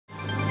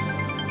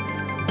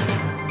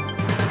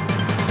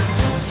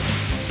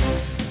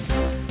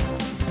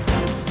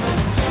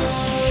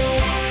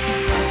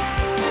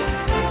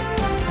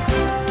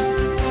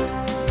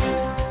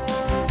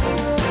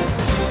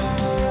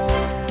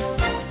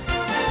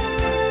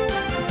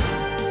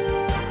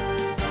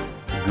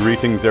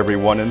Greetings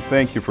everyone, and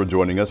thank you for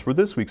joining us for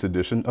this week's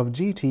edition of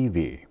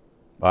GTV.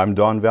 I'm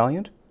Don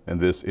Valiant, and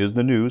this is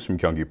the news from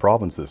Gyeonggi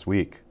Province this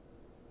week.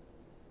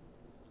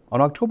 On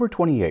October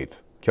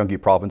 28th,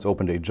 Gyeonggi Province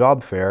opened a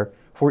job fair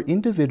for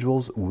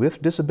individuals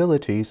with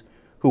disabilities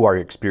who are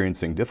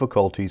experiencing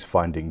difficulties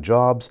finding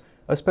jobs,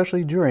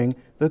 especially during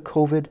the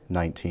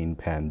COVID-19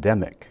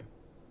 pandemic.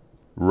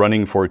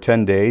 Running for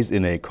 10 days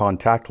in a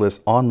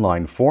contactless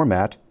online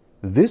format,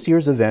 this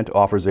year's event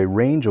offers a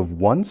range of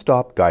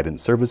one-stop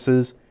guidance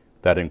services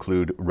that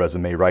include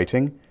resume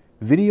writing,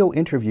 video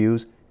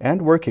interviews,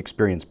 and work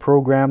experience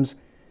programs,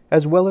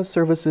 as well as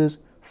services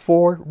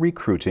for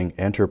recruiting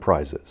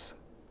enterprises.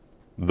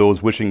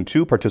 Those wishing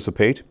to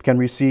participate can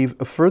receive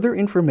further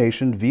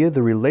information via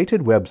the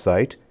related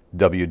website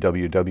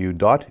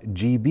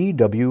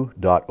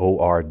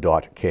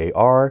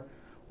www.gbw.or.kr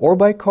or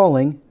by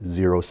calling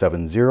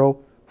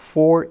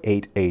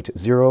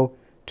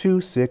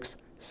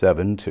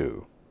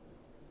 070-4880-2672.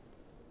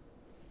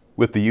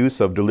 With the use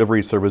of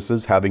delivery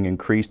services having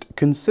increased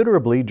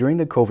considerably during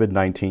the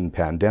COVID-19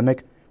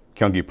 pandemic,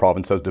 Gyeonggi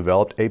Province has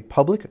developed a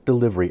public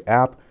delivery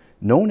app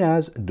known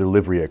as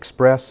Delivery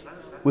Express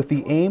with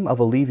the aim of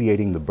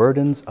alleviating the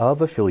burdens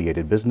of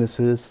affiliated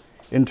businesses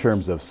in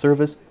terms of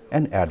service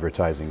and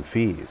advertising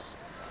fees.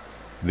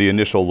 The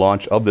initial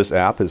launch of this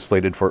app is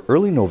slated for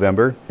early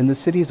November in the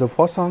cities of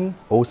Hwaseong,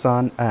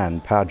 Osan,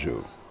 and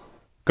Paju.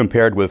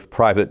 Compared with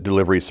private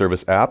delivery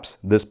service apps,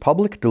 this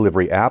public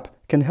delivery app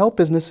can help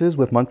businesses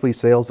with monthly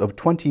sales of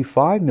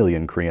 25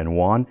 million Korean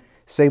won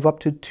save up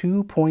to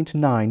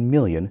 2.9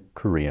 million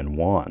Korean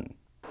won.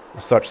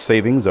 Such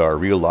savings are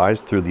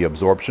realized through the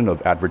absorption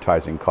of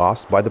advertising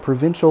costs by the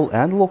provincial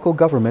and local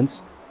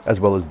governments, as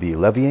well as the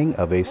levying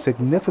of a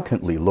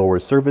significantly lower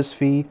service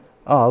fee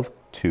of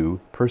 2%.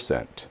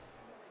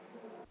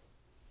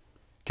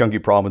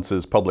 Gyeonggi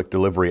Province's public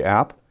delivery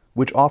app,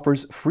 which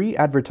offers free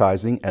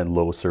advertising and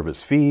low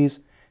service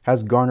fees,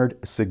 has garnered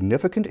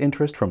significant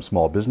interest from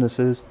small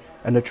businesses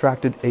and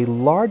attracted a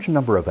large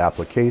number of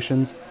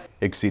applications,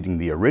 exceeding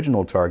the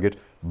original target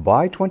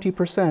by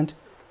 20%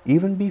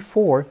 even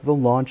before the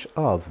launch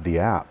of the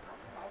app.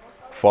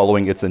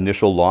 Following its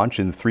initial launch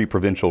in 3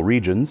 provincial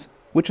regions,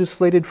 which is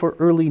slated for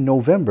early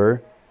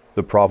November,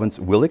 the province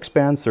will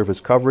expand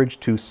service coverage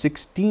to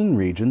 16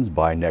 regions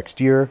by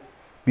next year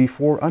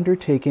before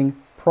undertaking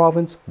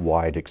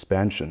province-wide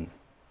expansion.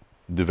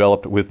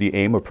 Developed with the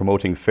aim of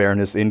promoting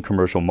fairness in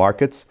commercial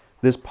markets,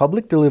 this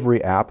public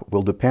delivery app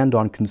will depend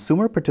on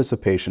consumer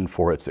participation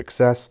for its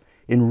success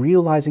in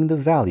realizing the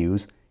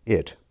values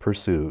it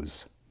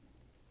pursues.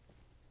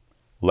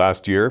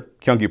 Last year,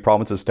 Gyeonggi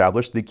Province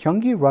established the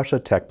Gyeonggi-Russia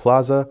Tech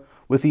Plaza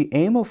with the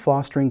aim of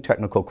fostering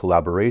technical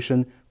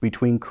collaboration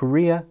between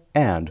Korea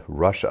and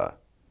Russia.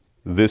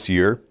 This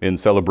year, in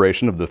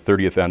celebration of the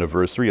 30th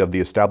anniversary of the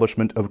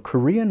establishment of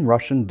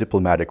Korean-Russian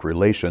diplomatic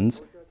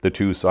relations, the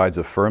two sides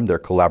affirmed their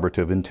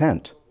collaborative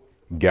intent.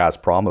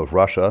 Gazprom of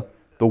Russia,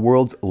 the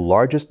world's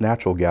largest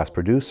natural gas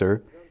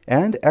producer,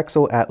 and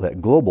Exo-Atlet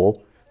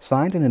Global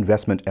signed an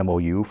investment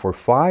MOU for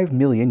 $5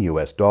 million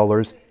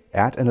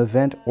at an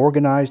event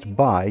organized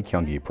by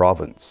Gyeonggi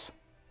Province.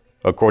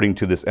 According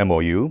to this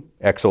MOU,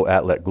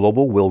 Exo-Atlet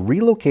Global will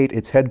relocate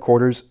its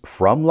headquarters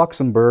from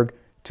Luxembourg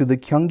to the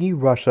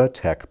Gyeonggi-Russia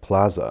Tech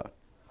Plaza.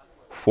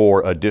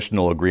 4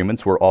 additional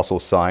agreements were also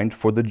signed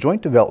for the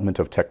joint development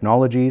of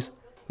technologies,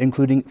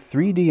 including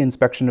 3D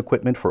inspection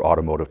equipment for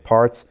automotive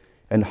parts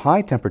and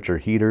high-temperature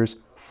heaters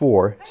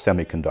for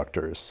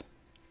semiconductors.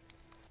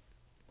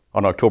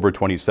 On October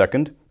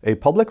 22nd, a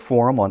public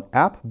forum on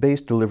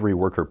app-based delivery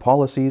worker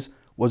policies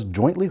was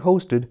jointly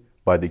hosted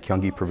by the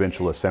Gyeonggi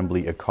Provincial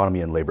Assembly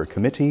Economy and Labor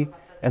Committee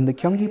and the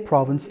Gyeonggi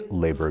Province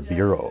Labor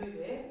Bureau.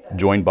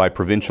 Joined by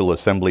Provincial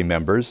Assembly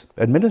members,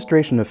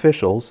 administration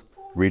officials,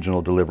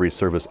 regional delivery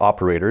service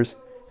operators,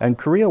 and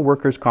Korea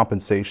Workers'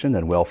 Compensation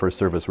and Welfare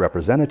Service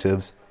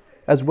representatives,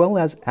 as well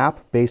as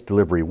app-based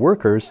delivery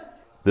workers,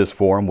 this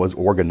forum was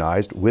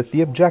organized with the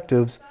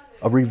objectives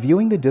of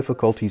reviewing the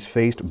difficulties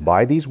faced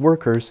by these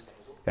workers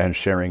and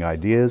sharing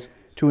ideas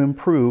to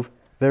improve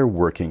their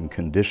working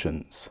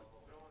conditions.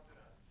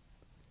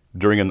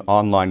 During an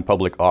online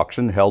public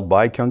auction held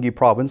by Gyeonggi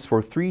Province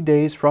for 3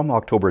 days from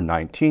October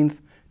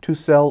 19th to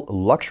sell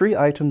luxury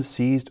items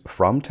seized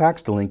from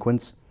tax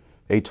delinquents,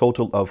 a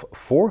total of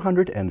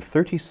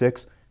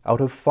 436 out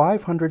of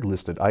 500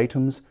 listed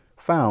items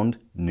found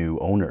new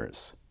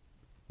owners.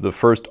 The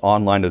first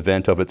online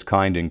event of its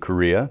kind in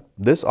Korea,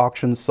 this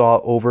auction saw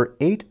over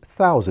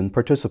 8,000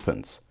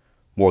 participants,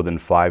 more than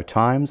 5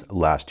 times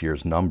last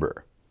year's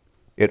number.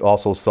 It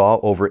also saw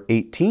over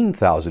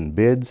 18,000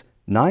 bids,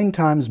 9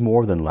 times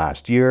more than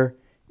last year,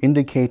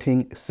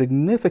 indicating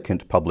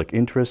significant public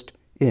interest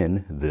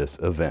in this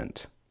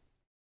event.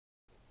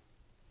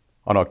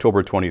 On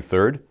October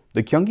 23rd,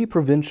 the Gyeonggi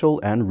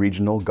Provincial and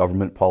Regional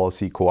Government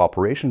Policy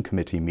Cooperation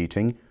Committee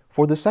meeting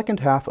for the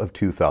second half of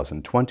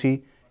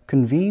 2020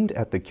 convened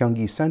at the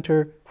Gyeonggi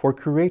Center for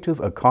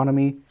Creative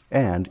Economy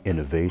and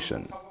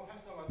Innovation.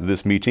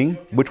 This meeting,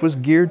 which was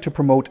geared to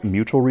promote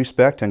mutual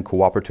respect and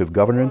cooperative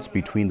governance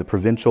between the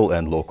provincial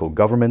and local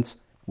governments,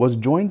 was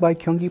joined by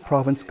Gyeonggi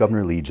Province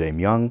Governor Lee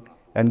Jae-myung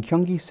and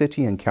Gyeonggi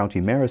City and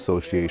County Mayor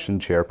Association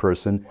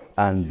Chairperson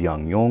An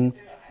Byung-yong,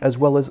 as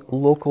well as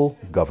local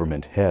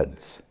government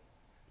heads.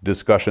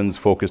 Discussions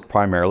focused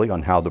primarily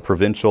on how the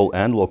provincial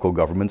and local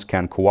governments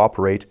can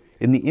cooperate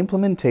in the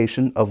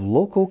implementation of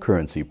local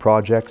currency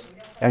projects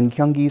and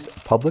Gyeonggi's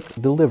public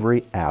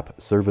delivery app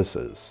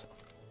services.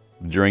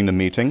 During the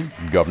meeting,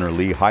 Governor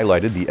Lee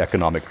highlighted the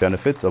economic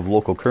benefits of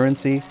local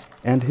currency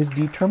and his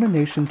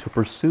determination to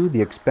pursue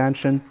the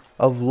expansion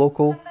of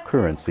local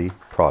currency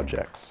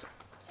projects.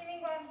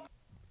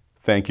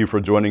 Thank you for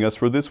joining us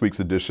for this week's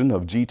edition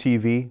of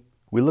GTV.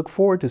 We look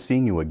forward to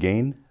seeing you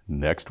again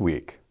next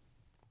week.